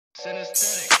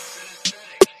News,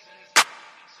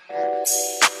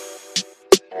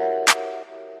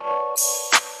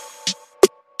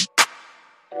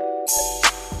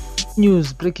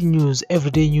 breaking news,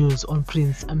 everyday news on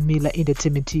Prince Amila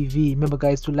Entertainment TV. Remember,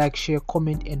 guys, to like, share,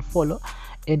 comment, and follow,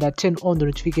 and turn on the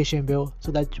notification bell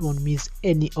so that you won't miss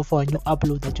any of our new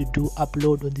upload that you do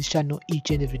upload on this channel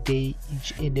each and every day,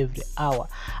 each and every hour.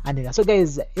 And so,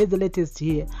 guys, here's the latest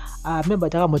here. Remember,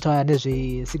 Takamoto has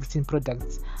 16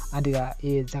 products, and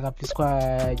it's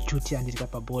a duty and it's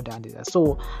a border. And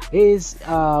so, here's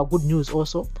good news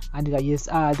also. And yes,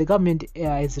 the government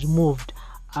has removed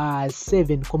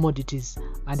 7 commodities,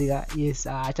 and yes,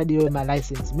 achadiwe my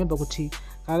license. Remember kuti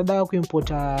kada kuimport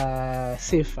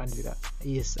safe, and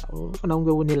yes, ufana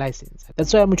unge une license.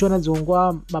 That's why muchiona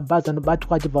dzongwa mabhazi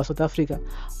anobatwa achibva South Africa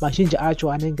mazhinji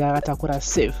acho anenge akatakura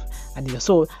safe. And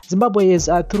so Zimbabwe is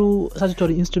through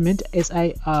statutory instrument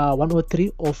SI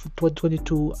 103 of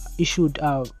 2022 issued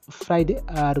Friday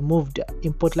removed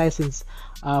import license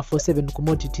for 7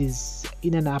 commodities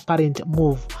in an apparent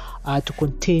move to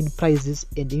contain prices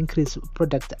and increase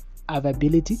product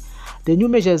availability. The new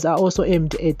measures are also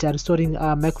aimed at restoring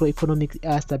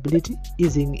macroeconomic stability,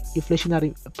 easing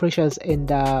inflationary pressures, and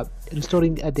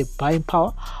restoring the buying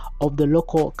power of the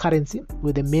local currency,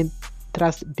 with the main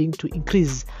thrust being to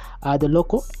increase the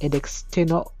local and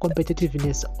external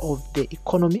competitiveness of the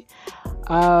economy.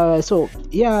 So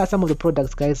here are some of the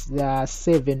products, guys. There are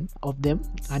 7 of them,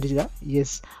 and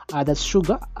yes, that's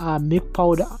sugar, milk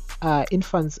powder,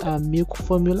 infants milk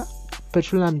formula,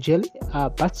 petroleum jelly,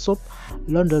 bath soap,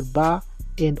 laundry bar,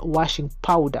 and washing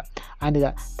powder. And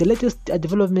the latest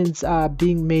developments are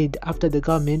being made after the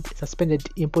government suspended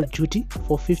import duty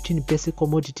for 15 basic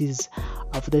commodities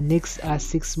for the next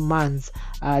 6 months.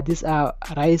 These are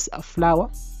rice flour,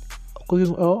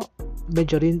 cooking oil,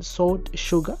 margarine, salt,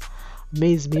 sugar,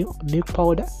 maize meal, milk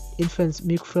powder, infant's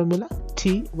milk formula,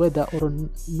 tea, whether or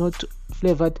not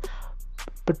flavored,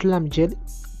 petroleum jelly,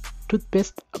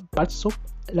 toothpaste, bath soap,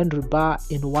 laundry bar,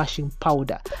 and washing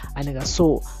powder. And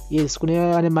so yes, yes,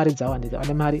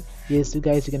 you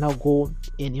guys, you can now go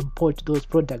and import those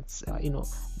products,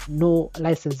 no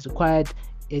license required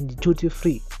and duty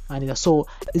free. And so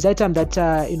it's that time that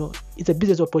it's a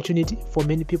business opportunity for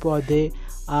many people out there,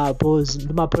 because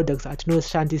my products at no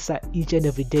shantisa each and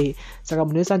every day. Saka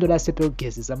munosandola sepe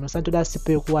ugezesa, munosandola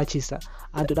sepe kuwachisa,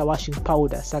 andola washing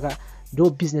powder. Saka no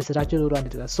business racho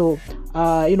rwandira. So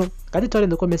get it all in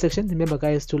the comment section. Remember,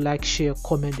 guys, to like, share,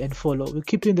 comment, and follow. We'll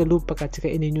keep you in the loop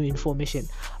pakatika any new information.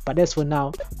 But as for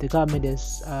now, the government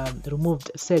has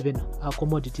removed 7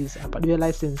 commodities but we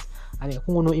license, and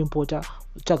no importer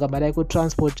chaga malaiko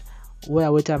transport where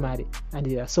weta mari.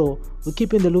 And so we'll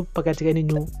keep you in the loop pakatika any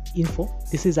new info.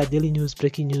 This is a daily news,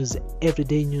 breaking news,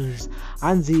 everyday news.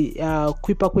 Anzi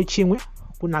kwipa kwechimwe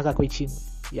kunaka kwechimwe.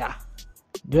 Yeah,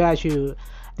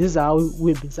 this is how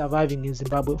we've been surviving in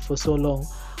Zimbabwe for so long.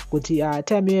 Kuti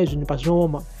time years ni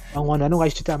pasoma vangwana vanonga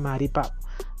vachiita mari ipapo,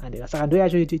 and saka ndo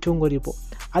yacho itongoripo.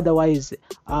 Otherwise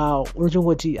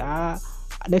unochongoti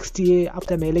next year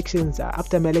after my elections,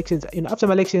 after my elections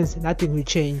nothing will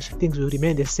change, things will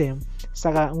remain the same.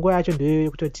 Saka nguva yacho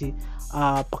ndoyo kutoti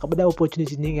pakabuda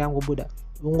opportunity ninge yangobuda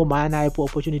ungomhana ipo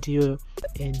opportunity yoyo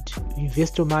and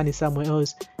invest your money somewhere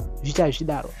else,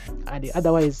 zvichidaro. And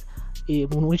otherwise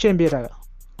munhu uchembera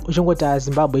uchongoti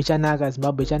Zimbabwe ichanaka,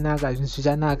 zvinhu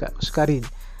zvichanaka kusvika rini.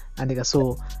 And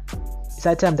so it's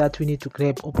a time that we need to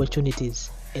grab opportunities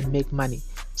and make money.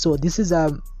 So this is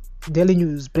daily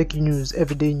news, breaking news,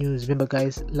 everyday news. Remember,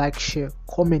 guys, like, share,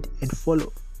 comment, and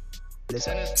follow.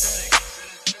 Listen.